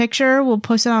take a picture. We'll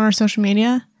post it on our social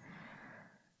media.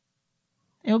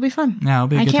 It'll be fun. Yeah, it'll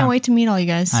be a good I can't time. wait to meet all you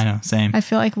guys. I know, same. I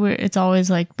feel like it's always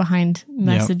like behind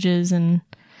messages and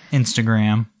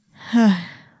Instagram. All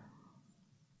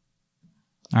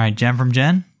right, Gem from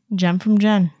Jen. Gem from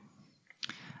Jen.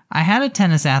 I had a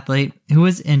tennis athlete who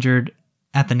was injured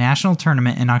at the national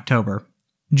tournament in October.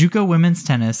 JUCO women's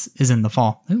tennis is in the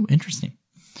fall. Ooh, interesting.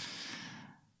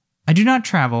 I do not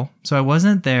travel, so I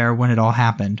wasn't there when it all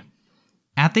happened.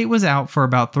 Athlete was out for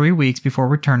about 3 weeks before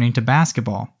returning to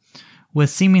basketball, with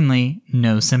seemingly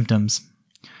no symptoms.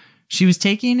 She was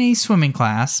taking a swimming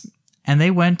class, and they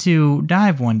went to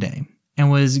dive one day, and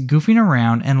was goofing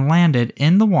around and landed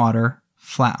in the water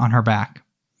flat on her back.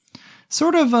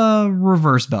 Sort of a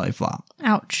reverse belly flop.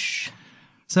 Ouch.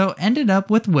 So ended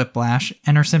up with whiplash,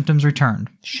 and her symptoms returned.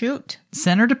 Shoot.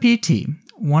 Sent her to PT.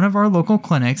 One of our local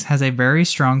clinics has a very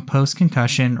strong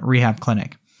post-concussion rehab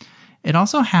clinic. It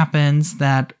also happens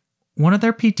that one of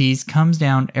their PTs comes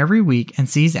down every week and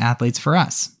sees athletes for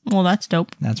us. Well, that's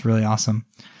dope. That's really awesome.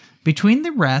 Between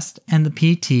the rest and the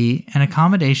PT and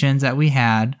accommodations that we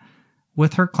had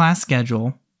with her class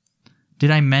schedule,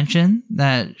 did I mention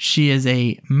that she is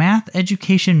a math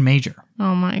education major?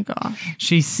 Oh my gosh.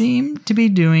 She seemed to be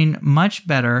doing much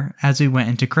better as we went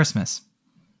into Christmas.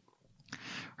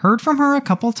 Heard from her a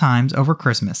couple times over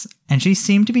Christmas, and she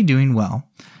seemed to be doing well.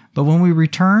 But when we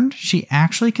returned, she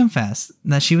actually confessed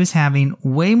that she was having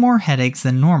way more headaches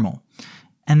than normal,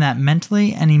 and that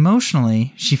mentally and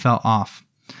emotionally she felt off.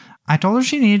 I told her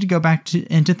she needed to go back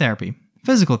into therapy,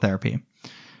 physical therapy.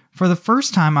 For the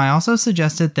first time, I also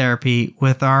suggested therapy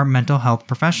with our mental health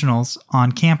professionals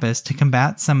on campus to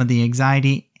combat some of the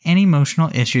anxiety and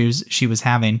emotional issues she was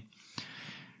having.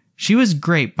 She was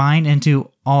great buying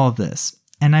into all of this,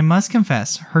 and I must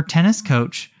confess, her tennis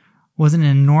coach was an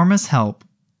enormous help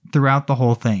throughout the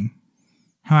whole thing.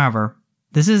 However,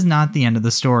 this is not the end of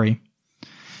the story.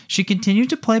 She continued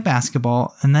to play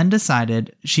basketball and then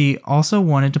decided she also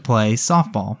wanted to play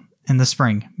softball in the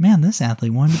spring. Man, this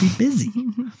athlete wanted to be busy.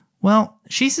 Well,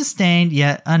 she sustained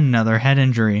yet another head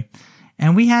injury,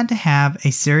 and we had to have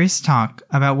a serious talk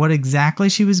about what exactly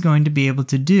she was going to be able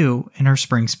to do in her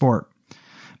spring sport.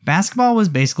 Basketball was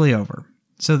basically over.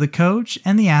 So the coach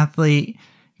and the athlete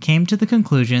came to the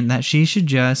conclusion that she should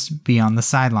just be on the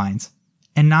sidelines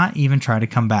and not even try to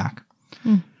come back.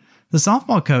 The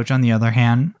softball coach, on the other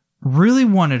hand, really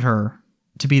wanted her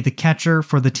to be the catcher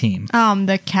for the team.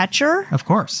 The catcher? Of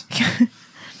course.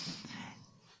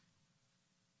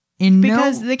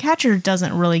 Because the catcher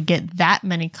doesn't really get that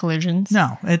many collisions.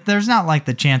 No, there's not like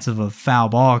the chance of a foul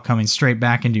ball coming straight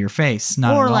back into your face.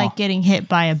 Not or at all. like getting hit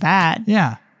by a bat.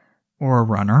 Yeah. Or a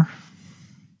runner.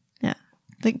 Yeah.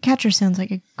 The catcher sounds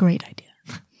like a great idea.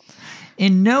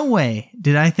 In no way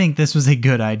did I think this was a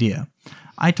good idea.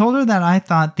 I told her that I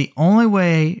thought the only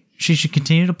way she should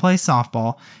continue to play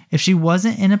softball if she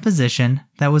wasn't in a position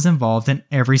that was involved in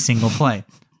every single play.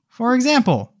 For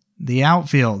example, the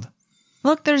outfield.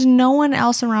 Look, there's no one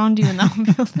else around you in the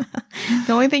outfield.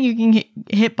 The only thing you can get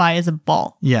hit by is a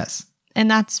ball. Yes. And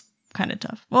that's kind of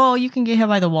tough. Well, you can get hit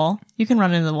by the wall. You can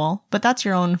run into the wall, but that's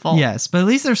your own fault. Yes, but at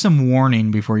least there's some warning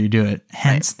before you do it.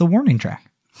 Hence the warning track.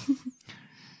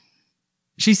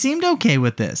 She seemed okay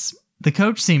with this. The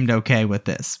coach seemed okay with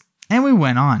this. And we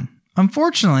went on.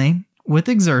 Unfortunately, with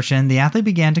exertion, the athlete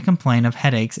began to complain of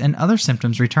headaches and other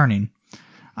symptoms returning.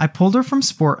 I pulled her from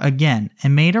sport again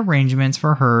and made arrangements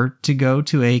for her to go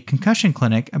to a concussion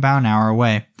clinic about an hour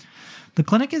away. The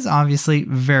clinic is obviously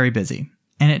very busy,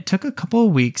 and it took a couple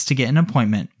of weeks to get an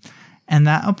appointment, and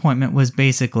that appointment was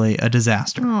basically a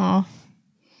disaster. Aww.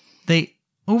 They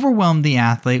overwhelmed the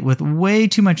athlete with way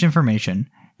too much information,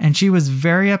 and she was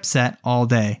very upset all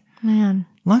day. Man.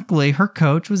 Luckily, her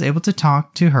coach was able to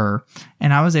talk to her,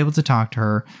 and I was able to talk to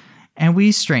her, and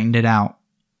we straightened it out.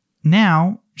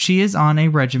 Now, she is on a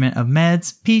regimen of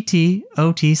meds, PT,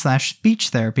 OT/speech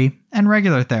therapy, and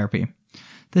regular therapy.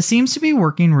 This seems to be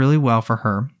working really well for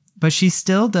her, but she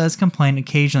still does complain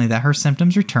occasionally that her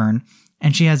symptoms return,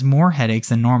 and she has more headaches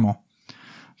than normal.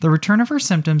 The return of her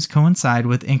symptoms coincide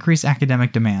with increased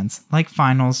academic demands, like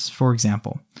finals, for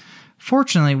example.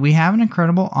 Fortunately, we have an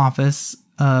incredible office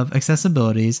of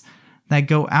accessibilities that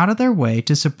go out of their way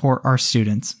to support our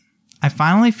students. I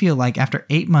finally feel like after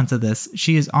 8 months of this,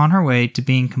 she is on her way to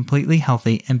being completely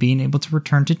healthy and being able to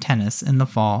return to tennis in the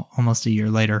fall almost a year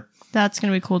later. That's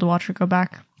going to be cool to watch her go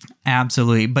back.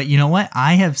 Absolutely. But you know what?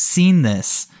 I have seen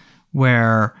this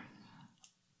where,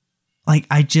 like,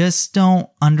 I just don't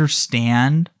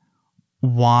understand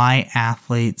why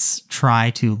athletes try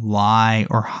to lie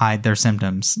or hide their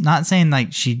symptoms. Not saying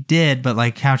like she did, but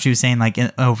like how she was saying like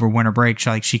over winter break,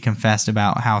 she confessed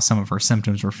about how some of her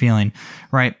symptoms were feeling,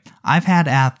 right? I've had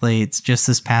athletes just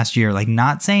this past year, like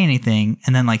not say anything.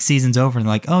 And then like season's over and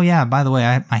like, oh yeah, by the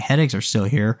way, my headaches are still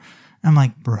here. I'm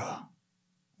like, bro,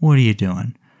 what are you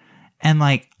doing? And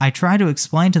like, I try to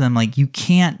explain to them, like, you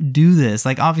can't do this.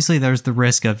 Like, obviously there's the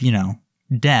risk of,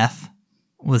 death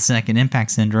with second impact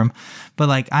syndrome. But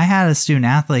like, I had a student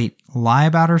athlete lie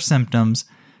about her symptoms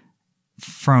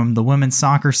from the women's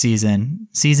soccer season.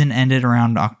 Season ended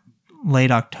around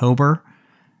late October.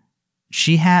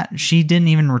 She didn't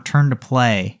even return to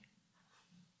play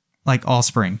like all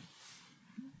spring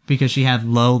because she had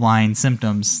low-lying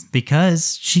symptoms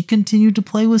because she continued to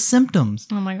play with symptoms.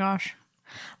 Oh my gosh.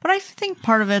 But I think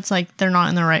part of it's like they're not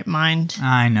in the right mind.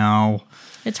 I know.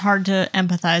 It's hard to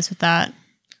empathize with that.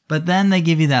 But then they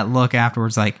give you that look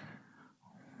afterwards like,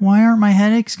 why aren't my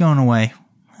headaches going away?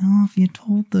 Well, if you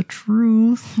told the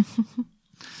truth.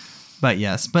 But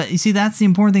yes. But you see, that's the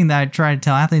important thing that I try to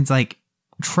tell athletes. Like,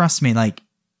 trust me, like,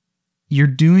 you're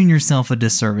doing yourself a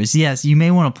disservice. Yes, you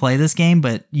may want to play this game,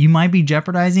 but you might be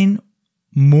jeopardizing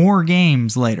more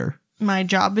games later. My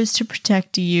job is to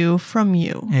protect you from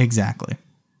you. Exactly.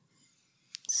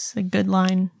 It's a good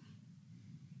line.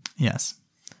 Yes.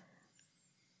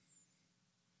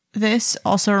 This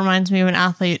also reminds me of an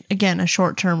athlete, again, a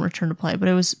short-term return to play, but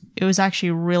it was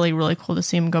actually really, really cool to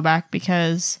see him go back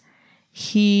because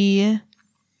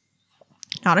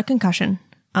not a concussion,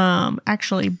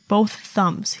 actually both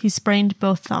thumbs. He sprained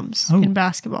both thumbs in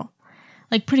basketball.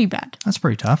 Like, pretty bad. That's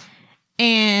pretty tough.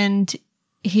 And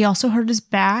he also hurt his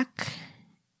back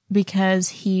because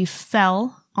he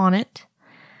fell on it,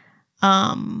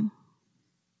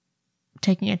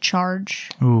 taking a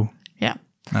charge. Ooh. Yeah.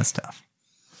 That's tough.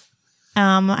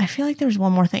 I feel like there was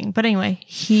one more thing. But anyway,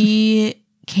 he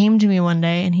came to me one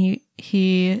day and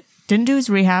he didn't do his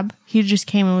rehab. He just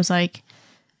came and was like,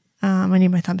 I need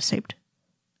my thumbs taped.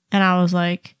 And I was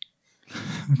like,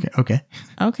 Okay.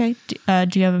 Okay.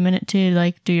 Do you have a minute to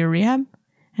like do your rehab?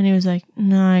 And he was like,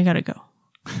 no, I gotta go.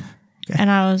 Okay. And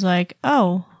I was like,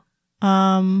 oh,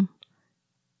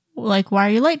 like, why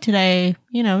are you late today?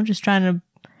 Just trying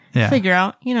to figure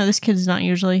out, this kid's not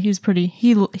usually,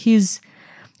 he's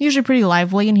usually pretty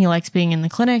lively and he likes being in the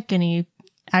clinic and he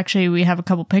actually we have a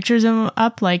couple pictures of him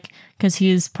up, like, because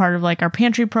he's part of like our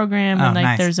pantry program, and like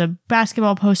nice. there's a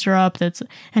basketball poster up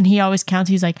and he always counts.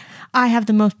 He's like, I have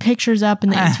the most pictures up in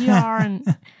the ATR,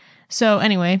 and so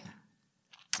anyway,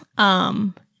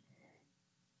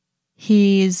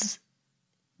 he's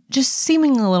just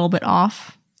seeming a little bit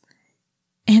off,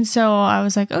 and so I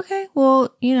was like, okay,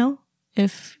 well,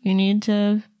 if you need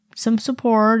some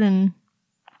support, and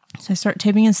so I start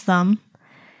taping his thumb.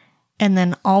 And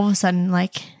then all of a sudden,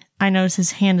 like, I notice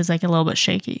his hand is like a little bit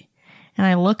shaky. And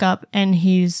I look up and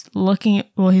he's not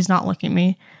looking at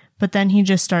me, but then he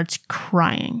just starts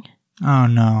crying. Oh,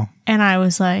 no. And I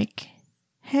was like,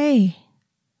 hey,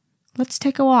 let's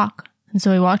take a walk. And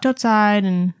so we walked outside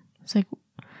and I was like,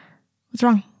 what's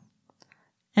wrong?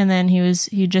 And then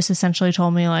he just essentially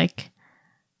told me, like,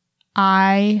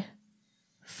 I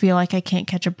feel like I can't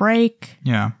catch a break.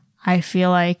 Yeah. I feel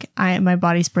like my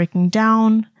body's breaking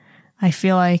down. I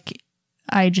feel like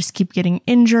I just keep getting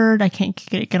injured. I can't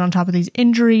get on top of these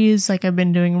injuries. Like, I've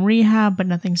been doing rehab, but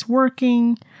nothing's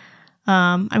working.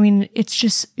 I mean,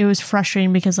 it was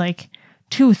frustrating because, like,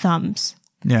 2 thumbs.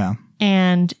 Yeah.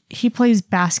 And he plays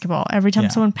basketball. Every time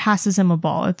someone passes him a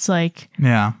ball, it's like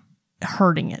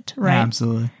hurting it, right? Yeah,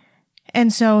 absolutely.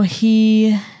 And so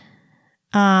he,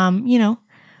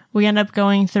 we end up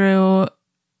going through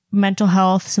mental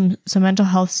health, some mental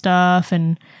health stuff,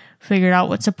 and figured out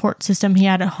what support system he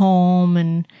had at home.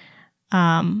 And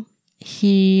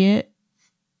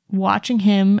watching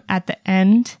him at the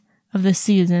end of the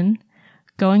season,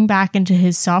 going back into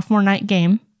his sophomore night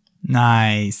game.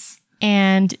 Nice.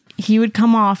 And he would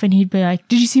come off and he'd be like,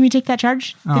 did you see me take that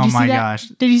charge? Oh my gosh.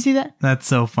 Did you see that? That's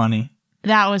so funny.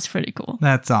 That was pretty cool.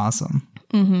 That's awesome.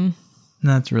 Mm-hmm.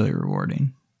 That's really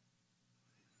rewarding.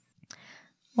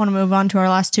 Want to move on to our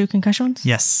last 2 concussions?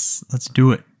 Yes, let's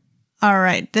do it. All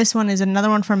right. This one is another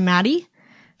one from Maddie.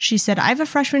 She said, I have a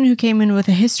freshman who came in with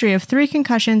a history of 3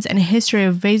 concussions and a history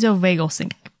of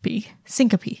vasovagal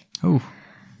syncope.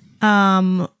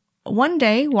 Oh. One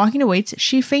day, walking to weights,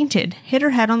 she fainted, hit her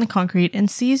head on the concrete,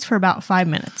 and seized for about 5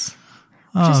 minutes.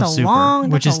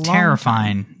 Which is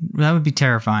terrifying. That would be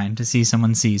terrifying to see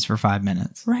someone seize for 5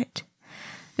 minutes. Right.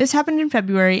 This happened in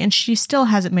February, and she still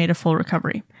hasn't made a full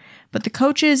recovery. But the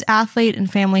coaches, athlete, and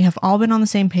family have all been on the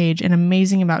same page and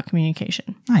amazing about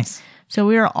communication. Nice. So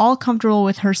we are all comfortable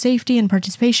with her safety and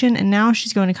participation, and now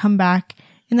she's going to come back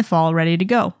in the fall ready to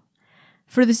go.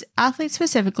 For this athlete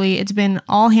specifically, it's been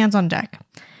all hands on deck.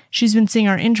 She's been seeing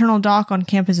our internal doc on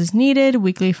campus as needed,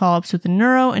 weekly follow-ups with the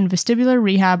neuro and vestibular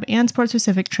rehab, and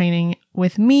sport-specific training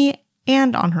with me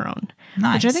and on her own.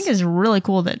 Nice. Which I think is really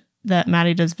cool that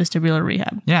Maddie does vestibular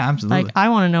rehab. Yeah, absolutely. Like, I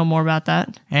want to know more about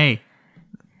that. Hey,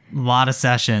 a lot of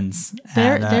sessions.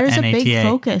 There's NATA. a big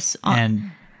focus on.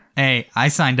 And hey, I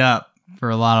signed up for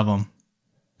a lot of them.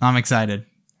 I'm excited.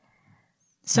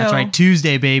 So, that's right,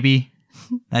 Tuesday, baby.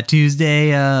 That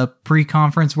Tuesday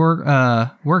pre-conference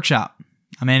workshop.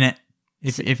 I'm in it.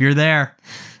 If you're there,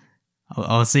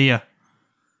 I'll see you.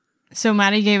 So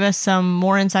Maddie gave us some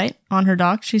more insight on her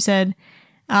doc. She said,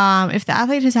 if the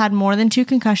athlete has had more than 2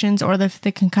 concussions or if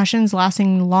the concussion's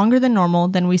lasting longer than normal,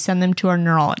 then we send them to our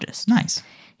neurologist. Nice.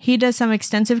 He does some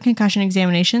extensive concussion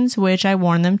examinations, which I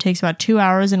warn them takes about 2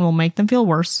 hours and will make them feel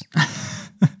worse.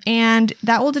 And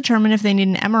that will determine if they need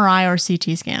an MRI or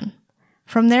CT scan.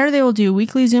 From there, they will do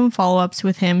weekly Zoom follow-ups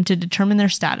with him to determine their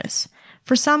status.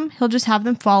 For some, he'll just have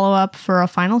them follow up for a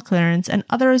final clearance, and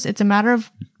others, it's a matter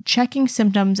of checking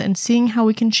symptoms and seeing how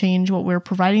we can change what we're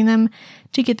providing them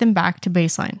to get them back to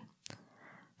baseline.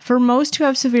 For most who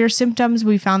have severe symptoms,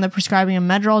 we found that prescribing a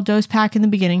Medrol dose pack in the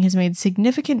beginning has made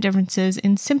significant differences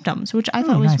in symptoms, which I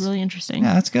thought was really interesting.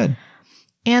 Yeah, that's good.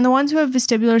 And the ones who have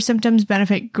vestibular symptoms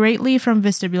benefit greatly from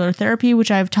vestibular therapy,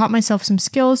 which I have taught myself some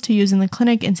skills to use in the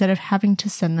clinic instead of having to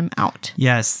send them out.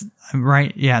 Yes,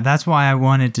 right. Yeah, that's why I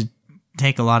wanted to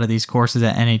take a lot of these courses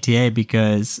at NATA,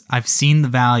 because I've seen the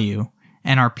value,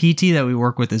 and our PT that we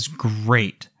work with is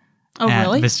great. Oh,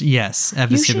 really? Yes, at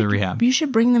vestibular rehab. You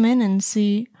should bring them in and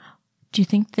see. Do you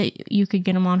think that you could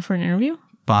get them on for an interview?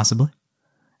 Possibly.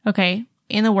 Okay.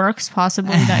 In the works,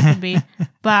 possibly that could be.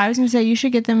 But I was going to say you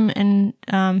should get them and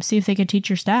see if they could teach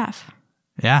your staff.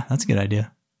 Yeah, that's a good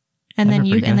idea. And then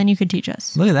you could teach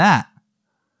us. Look at that.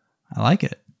 I like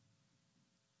it.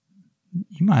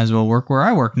 You might as well work where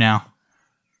I work now.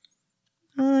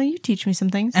 You teach me some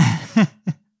things.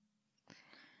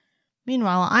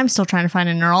 Meanwhile, I'm still trying to find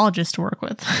a neurologist to work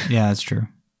with. Yeah, that's true.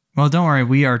 Well, don't worry.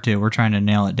 We are too. We're trying to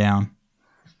nail it down.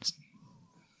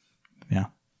 Yeah.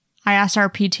 I asked our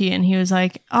PT and he was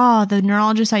like, oh, the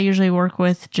neurologist I usually work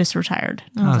with just retired.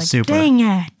 And I was like, super. Dang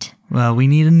it. Well, we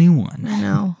need a new one. I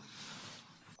know.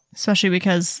 especially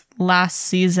because last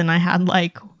season I had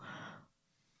like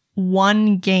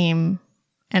 1 game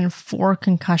and 4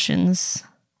 concussions.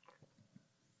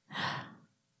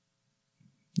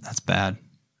 That's bad.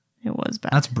 It was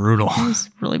bad. That's brutal. It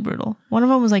was really brutal. One of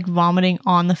them was like vomiting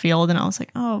on the field, and I was like,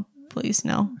 "Oh, please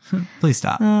no! Please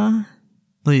stop.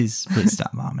 Please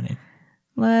stop vomiting.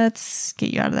 Let's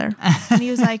get you out of there." And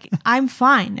he was like, "I'm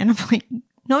fine," and I'm like,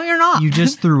 "No, you're not. You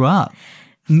just threw up.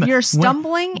 You're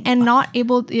stumbling and not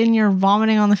able, and you're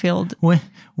vomiting on the field.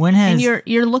 When has and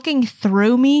you're looking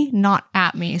through me, not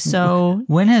at me. So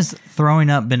when has throwing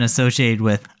up been associated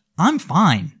with I'm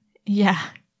fine? Yeah.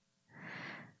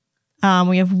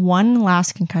 We have one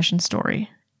last concussion story,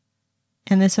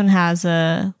 and this one has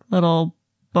a little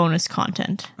bonus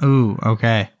content. Ooh,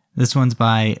 okay. This one's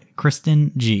by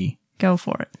Kristen G. Go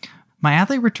for it. My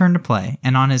athlete returned to play,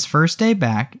 and on his first day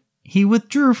back, he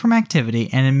withdrew from activity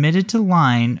and admitted to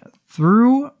lying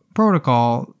through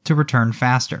protocol to return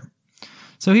faster.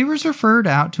 So he was referred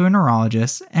out to a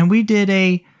neurologist, and we did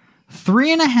a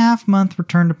 3.5-month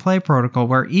return to play protocol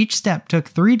where each step took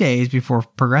 3 days before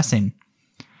progressing.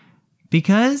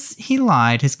 Because he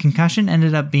lied, his concussion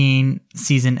ended up being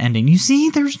season ending. You see,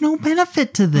 there's no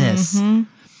benefit to this. Mm-hmm.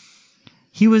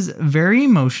 He was very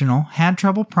emotional, had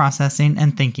trouble processing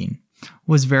and thinking,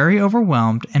 was very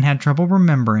overwhelmed, and had trouble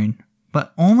remembering,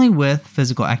 but only with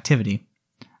physical activity.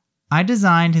 I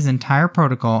designed his entire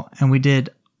protocol, and we did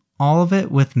all of it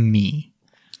with me.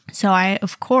 So I,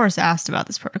 of course, asked about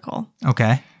this protocol.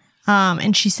 Okay.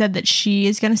 And she said that she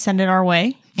is going to send it our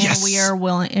way. And yes. we are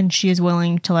willing, and she is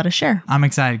willing to let us share. I'm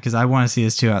excited because I want to see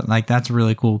this too. Like, that's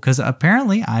really cool because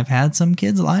apparently I've had some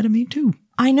kids lie to me too.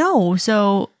 I know.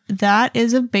 So that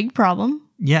is a big problem.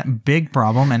 Yeah, big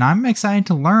problem. And I'm excited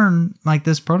to learn like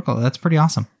this protocol. That's pretty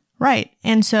awesome. Right.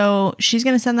 And so she's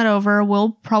going to send that over.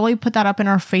 We'll probably put that up in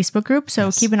our Facebook group. So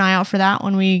yes. Keep an eye out for that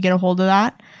when we get a hold of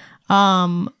that.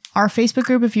 Our Facebook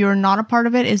group, if you are not a part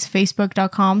of it, is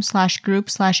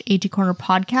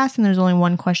facebook.com/group/ATcornerpodcast. And there's only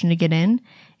one question to get in.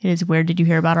 It is, where did you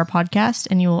hear about our podcast?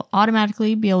 And you will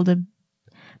automatically be able to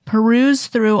peruse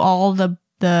through all the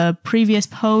previous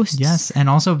posts. Yes. And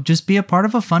also just be a part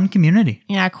of a fun community.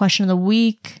 Yeah. Question of the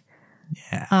week.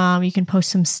 Yeah. You can post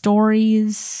some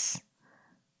stories.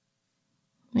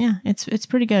 Yeah. It's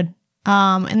pretty good.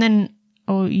 And then,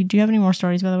 do you have any more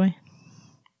stories, by the way?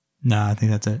 No, I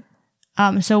think that's it.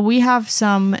 So we have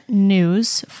some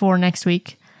news for next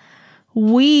week.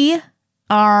 We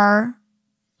are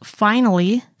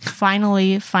finally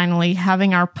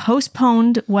having our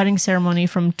postponed wedding ceremony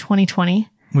from 2020.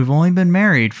 We've only been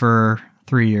married for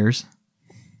 3 years.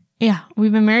 Yeah,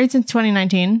 we've been married since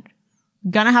 2019.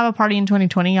 Gonna have a party in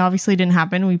 2020. Obviously didn't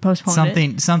happen. We postponed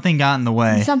it. Something got in the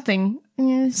way. Something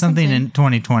in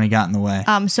 2020 got in the way.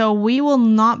 So we will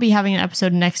not be having an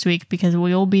episode next week because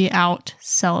we will be out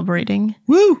celebrating.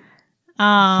 Woo!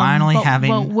 Finally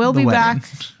having we'll the be wedding. back.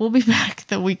 We'll be back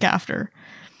the week after.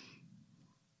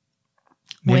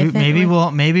 Maybe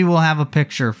we'll have a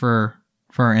picture for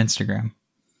our Instagram.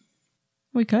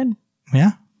 We could.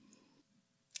 Yeah.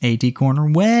 AT Corner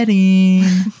Wedding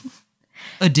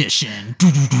Edition.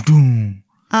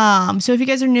 So if you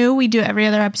guys are new, we do every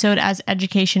other episode as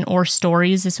education or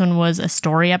stories. This one was a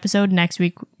story episode. Not next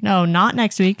week.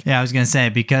 Yeah, I was going to say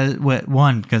because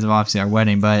of obviously our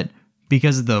wedding, but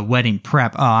because of the wedding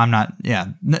prep.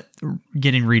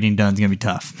 Getting reading done is going to be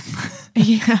tough.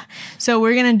 Yeah. So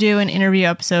we're going to do an interview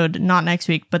episode, not next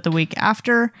week, but the week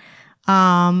after.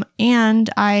 And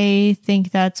I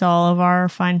think that's all of our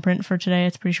fine print for today.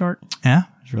 It's pretty short. Yeah,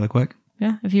 it's really quick.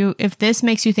 Yeah. If this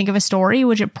makes you think of a story,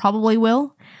 which it probably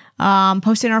will,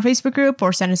 post it in our Facebook group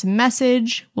or send us a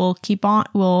message. We'll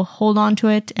hold on to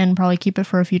it and probably keep it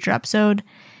for a future episode.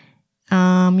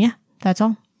 Yeah, that's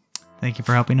all. Thank you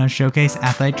for helping us showcase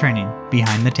athletic training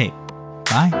behind the tape.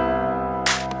 Bye.